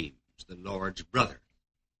James, the Lord's brother."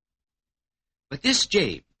 But this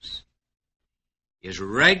James is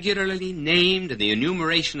regularly named in the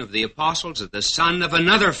enumeration of the apostles as the son of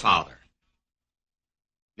another father,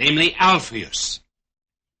 namely Alphaeus.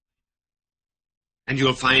 And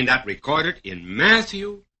you'll find that recorded in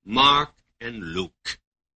Matthew, Mark, and Luke.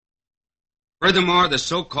 Furthermore, the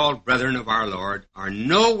so-called brethren of our Lord are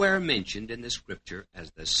nowhere mentioned in the Scripture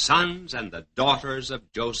as the sons and the daughters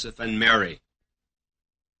of Joseph and Mary.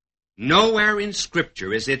 Nowhere in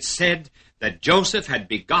Scripture is it said that Joseph had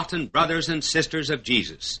begotten brothers and sisters of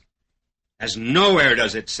Jesus, as nowhere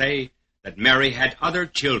does it say that Mary had other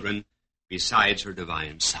children besides her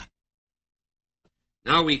divine Son.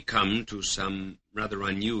 Now we come to some rather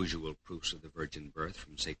unusual proofs of the virgin birth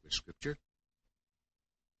from sacred Scripture.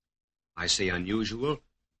 I say unusual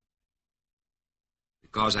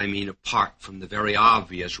because I mean apart from the very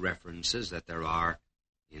obvious references that there are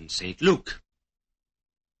in St. Luke.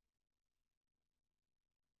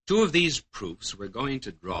 Two of these proofs we're going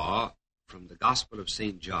to draw from the Gospel of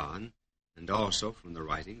St. John and also from the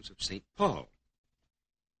writings of St. Paul.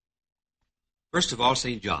 First of all,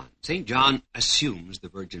 St. John. St. John assumes the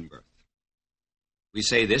virgin birth. We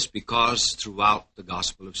say this because throughout the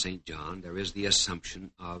Gospel of St. John there is the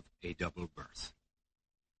assumption of a double birth.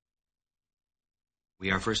 We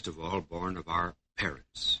are first of all born of our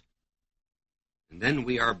parents, and then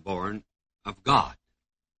we are born of God,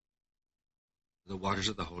 the waters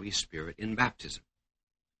of the Holy Spirit in baptism.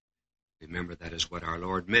 Remember, that is what our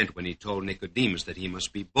Lord meant when he told Nicodemus that he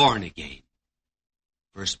must be born again.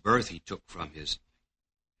 First birth he took from his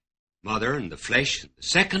mother and the flesh, and the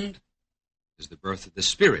second is the birth of the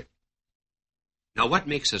Spirit. Now, what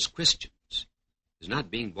makes us Christians is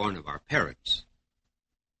not being born of our parents,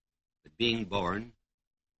 but being born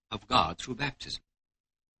of God through baptism.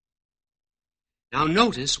 Now,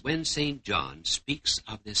 notice when St. John speaks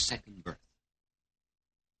of this second birth,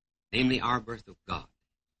 namely our birth of God,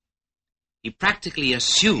 he practically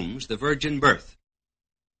assumes the virgin birth.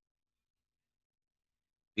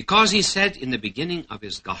 Because he said in the beginning of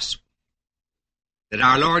his gospel that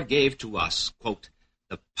our Lord gave to us, quote,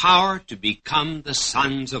 the power to become the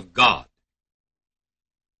sons of God.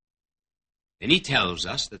 And he tells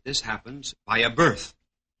us that this happens by a birth.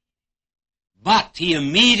 But he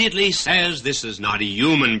immediately says this is not a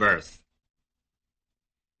human birth.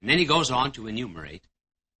 And then he goes on to enumerate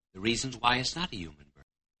the reasons why it's not a human birth.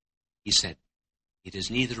 He said, it is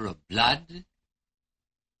neither of blood,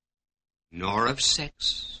 nor of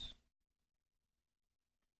sex,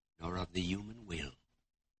 nor of the human will,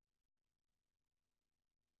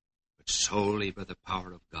 but solely by the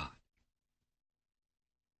power of God.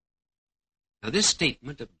 Now, this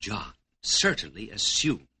statement of John certainly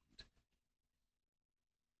assumed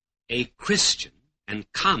a Christian and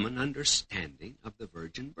common understanding of the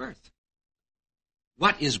virgin birth.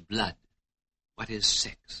 What is blood? What is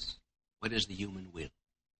sex? What is the human will?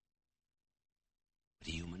 But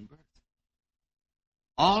a human birth.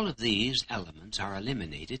 All of these elements are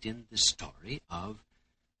eliminated in the story of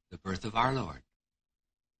the birth of our Lord.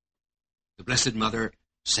 The Blessed Mother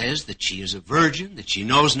says that she is a virgin, that she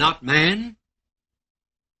knows not man.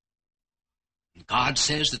 And God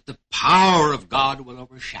says that the power of God will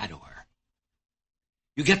overshadow her.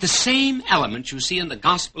 You get the same elements you see in the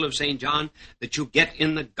Gospel of St. John that you get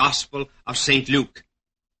in the Gospel of St. Luke.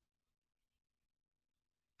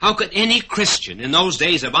 How could any Christian in those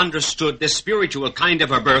days have understood this spiritual kind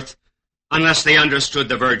of a birth unless they understood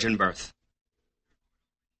the virgin birth?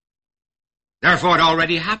 Therefore, it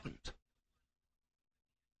already happened.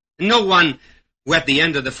 No one who at the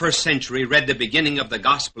end of the first century read the beginning of the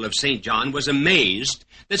Gospel of St. John was amazed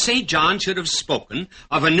that St. John should have spoken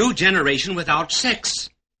of a new generation without sex.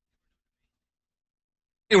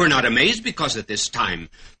 They were not amazed because at this time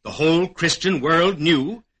the whole Christian world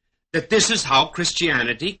knew that this is how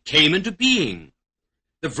Christianity came into being.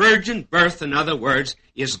 The virgin birth, in other words,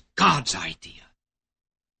 is God's idea,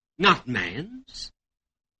 not man's.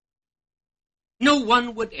 No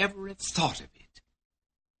one would ever have thought of it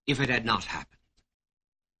if it had not happened.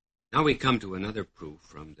 Now we come to another proof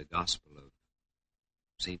from the Gospel of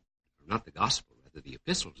not the Gospel, rather the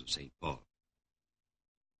Epistles of St. Paul.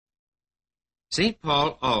 St.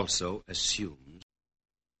 Paul also assumes,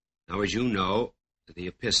 now as you know, the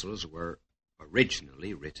epistles were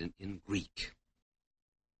originally written in Greek.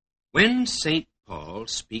 When St. Paul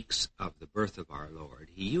speaks of the birth of our Lord,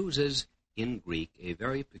 he uses in Greek a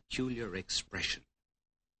very peculiar expression.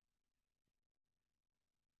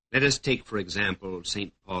 Let us take, for example,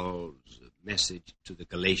 St. Paul's message to the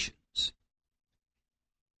Galatians.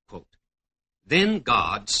 Quote, "Then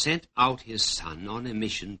God sent out his Son on a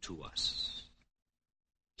mission to us.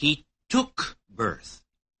 He took birth."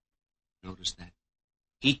 Notice that.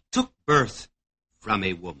 He took birth from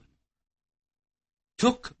a woman.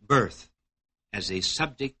 Took birth as a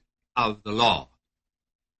subject of the law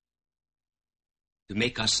to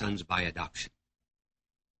make us sons by adoption.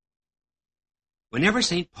 Whenever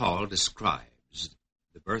St. Paul describes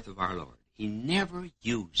the birth of our Lord, he never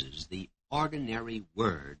uses the ordinary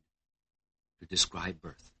word to describe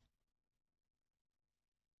birth.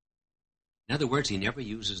 In other words, he never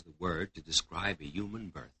uses the word to describe a human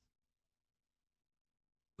birth,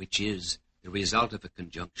 which is the result of a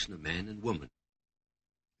conjunction of man and woman.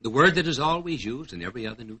 The word that is always used in every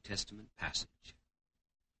other New Testament passage.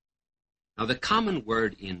 Now, the common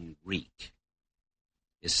word in Greek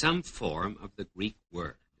is some form of the Greek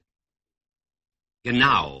word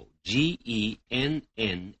genao, G-E-N-N-A-O.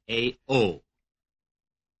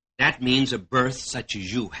 That means a birth such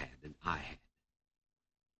as you had and I had.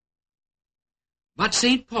 But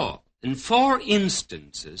St. Paul, in 4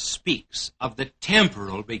 instances, speaks of the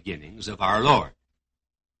temporal beginnings of our Lord.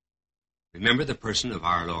 Remember, the person of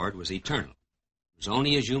our Lord was eternal. It was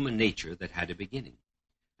only his human nature that had a beginning.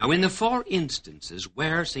 Now, in the 4 instances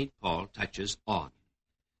where St. Paul touches on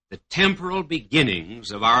the temporal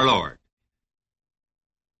beginnings of our Lord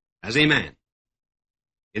as a man,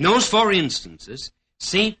 in those 4 instances,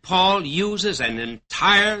 St. Paul uses an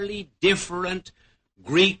entirely different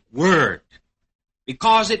Greek word,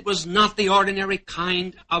 because it was not the ordinary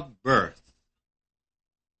kind of birth.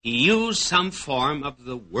 He used some form of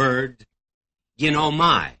the word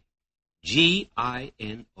ginomai, G-I-N-O-M-A-I.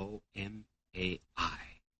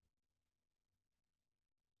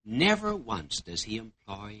 Never once does he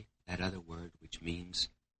employ that other word which means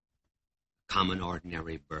common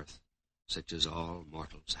ordinary birth, such as all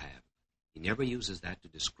mortals have. He never uses that to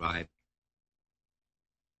describe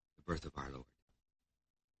the birth of our Lord.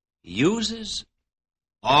 He uses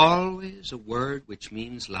always a word which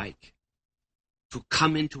means like to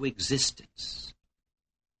come into existence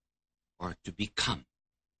or to become.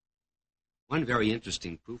 One very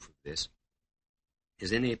interesting proof of this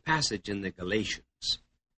is in a passage in the Galatians,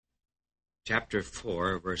 chapter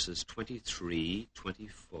 4, verses 23,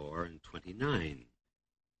 24, and 29.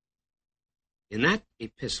 In that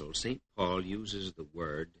epistle, St. Paul uses the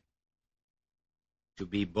word to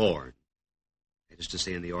be born, that is to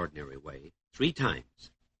say in the ordinary way, 3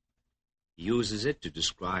 times. He uses it to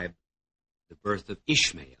describe the birth of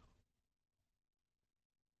Ishmael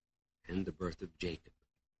and the birth of Jacob.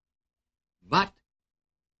 But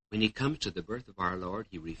when he comes to the birth of our Lord,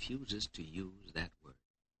 he refuses to use that word.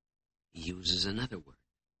 He uses another word,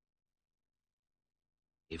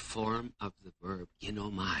 a form of the verb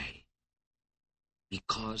ginomai,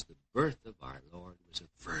 because the birth of our Lord was a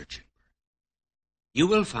virgin birth. You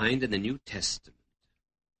will find in the New Testament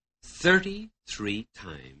 33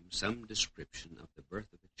 times some description of the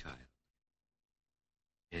birth of a child.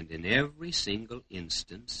 And in every single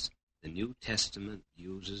instance, the New Testament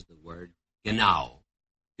uses the word genao,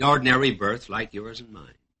 the ordinary birth like yours and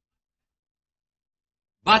mine.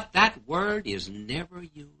 But that word is never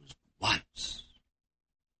used once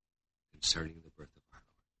concerning the birth of our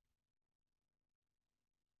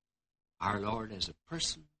Lord. Our Lord as a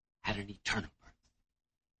person had an eternal birth.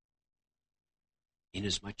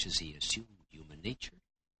 inasmuch as he assumed human nature.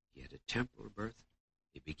 He had a temporal birth,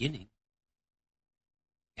 a beginning.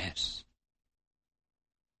 Yes,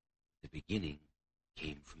 the beginning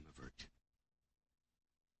came from a virgin.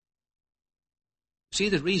 See,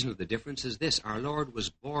 the reason of the difference is this. Our Lord was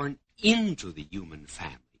born into the human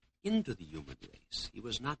family, into the human race. He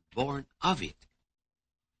was not born of it.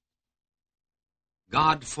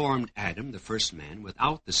 God formed Adam, the first man,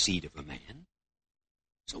 without the seed of a man.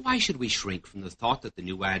 So why should we shrink from the thought that the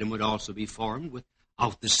new Adam would also be formed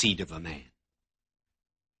without the seed of a man?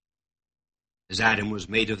 As Adam was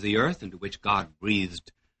made of the earth, into which God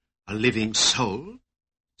breathed a living soul,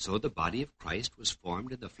 so the body of Christ was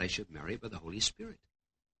formed in the flesh of Mary by the Holy Spirit.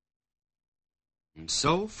 And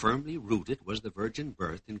so firmly rooted was the virgin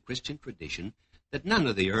birth in Christian tradition that none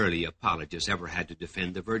of the early apologists ever had to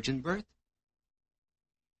defend the virgin birth.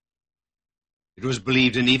 It was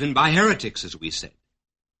believed in even by heretics, as we said,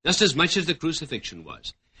 just as much as the crucifixion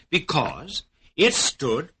was, because it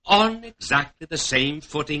stood on exactly the same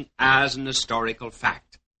footing as an historical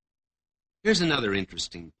fact. Here's another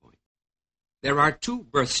interesting point. There are two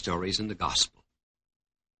birth stories in the gospel: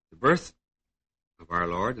 the birth of our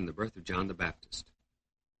Lord and the birth of John the Baptist.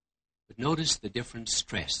 But notice the different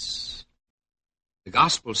stress. The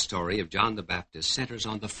gospel story of John the Baptist centers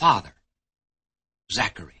on the father,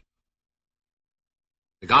 Zachary.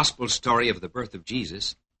 The gospel story of the birth of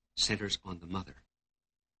Jesus centers on the mother.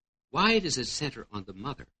 Why does it center on the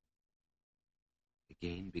mother?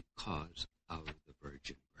 Again, because of the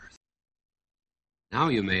virgin birth. Now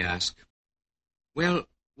you may ask, well,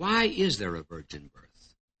 why is there a virgin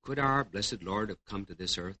birth? Could our blessed Lord have come to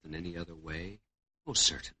this earth in any other way? Most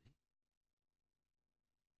certainly.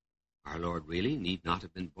 Our Lord really need not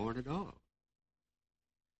have been born at all.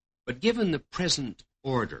 But given the present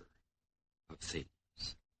order of things,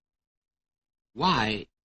 why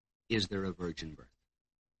is there a virgin birth?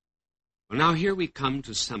 Well, now here we come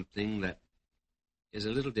to something that is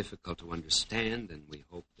a little difficult to understand, and we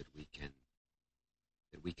hope that we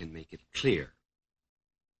can make it clear.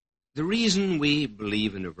 The reason we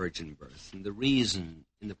believe in a virgin birth, and the reason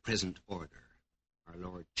in the present order our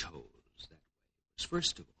Lord chose that way, was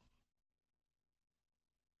first of all,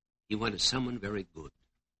 he wanted someone very good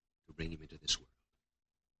to bring him into this world.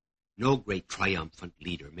 No great triumphant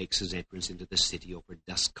leader makes his entrance into the city over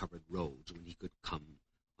dust-covered roads when he could come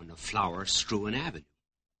on a flower-strewn avenue.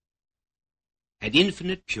 Had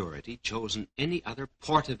infinite purity chosen any other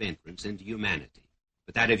port of entrance into humanity,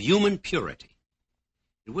 but that of human purity,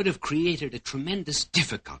 it would have created a tremendous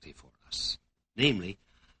difficulty for us. Namely,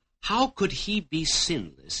 how could he be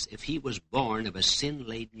sinless if he was born of a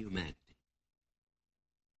sin-laden humanity?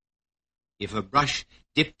 If a brush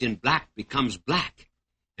dipped in black becomes black,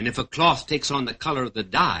 and if a cloth takes on the color of the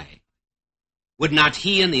dye, would not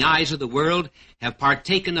he, in the eyes of the world, have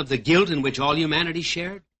partaken of the guilt in which all humanity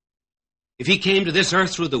shared? If he came to this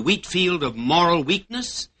earth through the wheat field of moral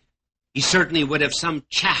weakness, he certainly would have some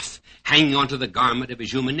chaff hanging onto the garment of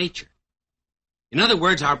his human nature. In other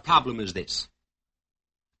words, our problem is this: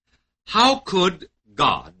 how could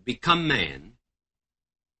God become man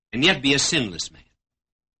and yet be a sinless man?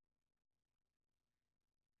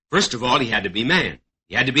 First of all, he had to be man.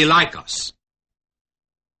 He had to be like us,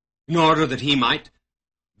 in order that he might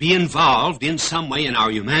be involved in some way in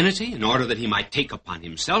our humanity, in order that he might take upon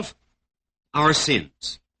himself our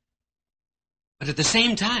sins. But at the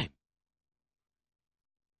same time,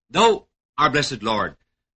 though our blessed Lord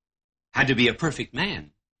had to be a perfect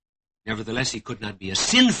man, nevertheless he could not be a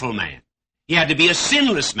sinful man. He had to be a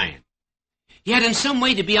sinless man. He had in some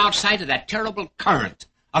way to be outside of that terrible current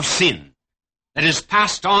of sin that has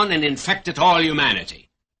passed on and infected all humanity.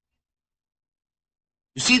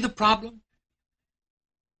 You see the problem?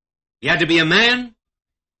 He had to be a man.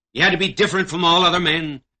 He had to be different from all other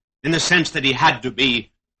men in the sense that he had to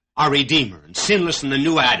be our Redeemer and sinless in the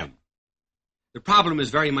new Adam. The problem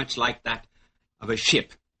is very much like that of a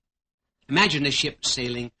ship. Imagine a ship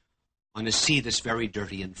sailing on a sea that's very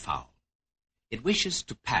dirty and foul. It wishes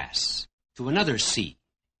to pass to another sea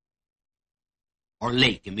or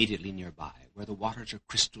lake immediately nearby, where the waters are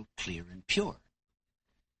crystal clear and pure.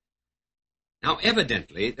 Now,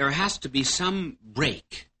 evidently, there has to be some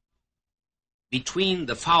break between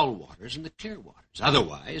the foul waters and the clear waters.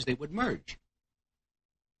 Otherwise, they would merge.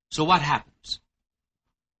 So what happens?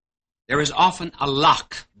 There is often a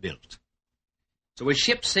lock built. So a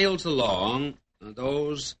ship sails along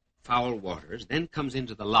those foul waters, then comes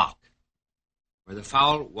into the lock, where the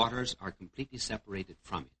foul waters are completely separated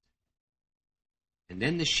from it. And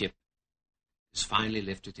then the ship is finally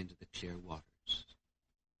lifted into the clear waters.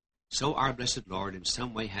 So our blessed Lord in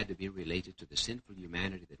some way had to be related to the sinful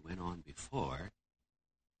humanity that went on before,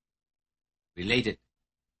 related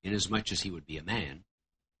inasmuch as he would be a man,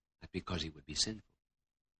 not because he would be sinful.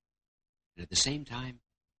 And at the same time,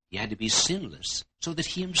 he had to be sinless so that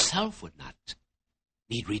he himself would not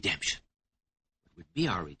need redemption, but would be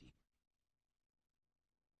our Redeemer.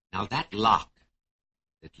 Now that lock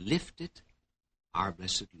that lifted our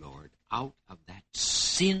blessed Lord out of that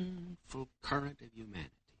sinful current of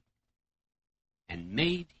humanity and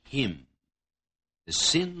made him, the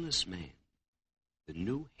sinless man, the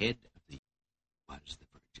new head of the was the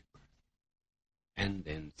virgin birth. And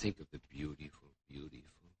then think of the beautiful, beautiful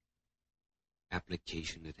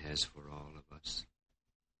application it has for all of us.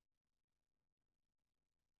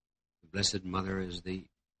 The Blessed Mother is the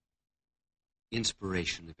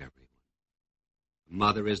inspiration of everyone. The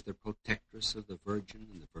Mother is the protectress of the Virgin,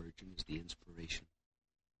 and the Virgin is the inspiration.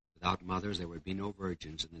 Without mothers, there would be no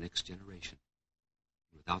virgins in the next generation.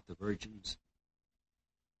 Without the virgins,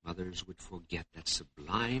 mothers would forget that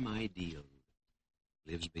sublime ideal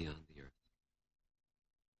that lives beyond the earth.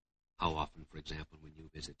 How often, for example, when you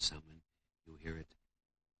visit someone, you hear it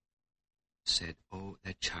said, "Oh,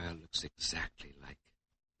 that child looks exactly like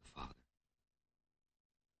the Father."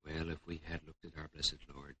 Well, if we had looked at our blessed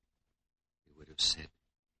Lord, we would have said,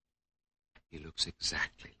 he looks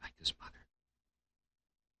exactly like his mother.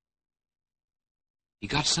 He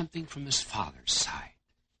got something from his Father's side,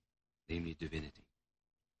 namely divinity.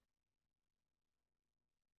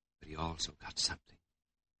 But he also got something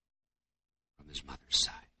from his mother's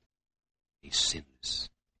side, a sinless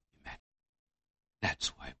humanity. That's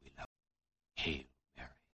why we love Hail Mary.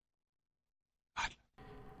 God.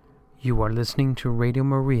 You are listening to Radio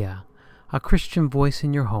Maria, a Christian voice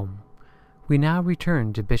in your home. We now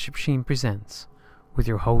return to Bishop Sheen Presents with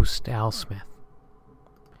your host, Al Smith.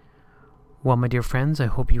 Well, my dear friends, I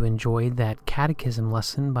hope you enjoyed that catechism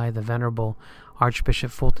lesson by the Venerable Archbishop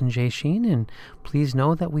Fulton J. Sheen, and please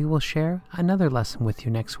know that we will share another lesson with you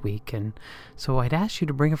next week. And so I'd ask you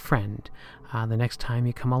to bring a friend the next time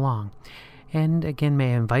you come along. And again,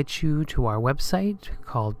 may I invite you to our website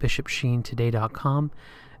called bishopsheentoday.com,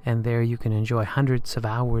 and there you can enjoy hundreds of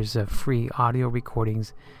hours of free audio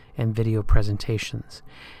recordings and video presentations.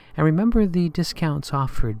 And remember the discounts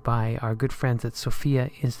offered by our good friends at Sophia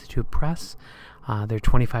Institute Press, their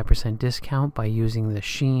 25% discount by using the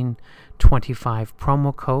Sheen 25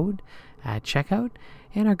 promo code at checkout,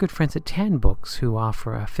 and our good friends at Tan Books, who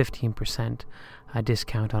offer a 15%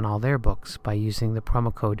 discount on all their books by using the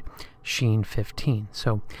promo code Sheen15.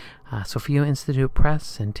 So Sophia Institute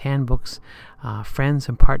Press and Tan Books, friends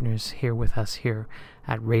and partners here with us here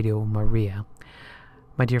at Radio Maria.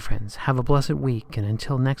 My dear friends, have a blessed week, and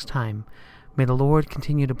until next time, may the Lord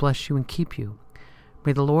continue to bless you and keep you.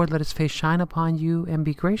 May the Lord let his face shine upon you and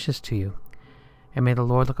be gracious to you. And may the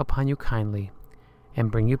Lord look upon you kindly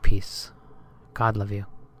and bring you peace. God love you.